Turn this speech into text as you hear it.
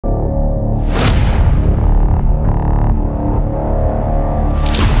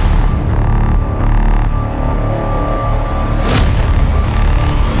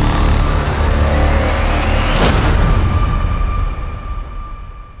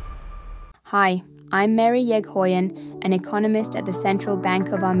Hi, I'm Mary Yeghoyan, an economist at the Central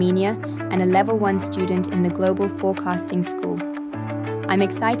Bank of Armenia and a Level 1 student in the Global Forecasting School. I'm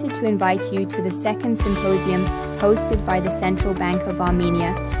excited to invite you to the second symposium hosted by the Central Bank of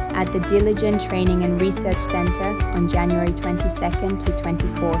Armenia at the Diligent Training and Research Center on January 22nd to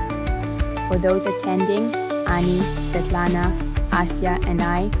 24th. For those attending, Ani, Svetlana, Asya, and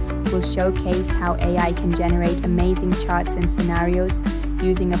I will showcase how AI can generate amazing charts and scenarios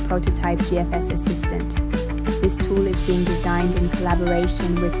using a prototype GFS assistant. This tool is being designed in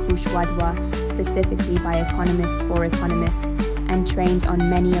collaboration with Kushwadwa, specifically by economists for economists, and trained on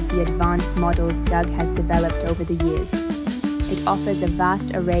many of the advanced models Doug has developed over the years. It offers a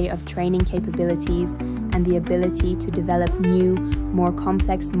vast array of training capabilities and the ability to develop new, more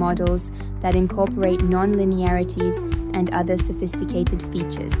complex models that incorporate nonlinearities and other sophisticated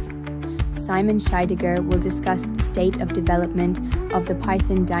features. Simon Scheidegger will discuss the state of development of the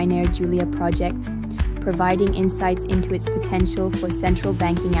PythonDynareJulia project, providing insights into its potential for central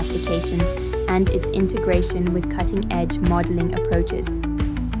banking applications and its integration with cutting-edge modeling approaches.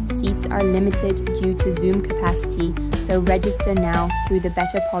 Seats are limited due to Zoom capacity, so register now through the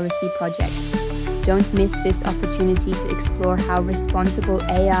Better Policy project. Don't miss this opportunity to explore how responsible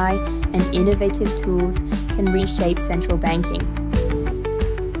AI and innovative tools can reshape central banking.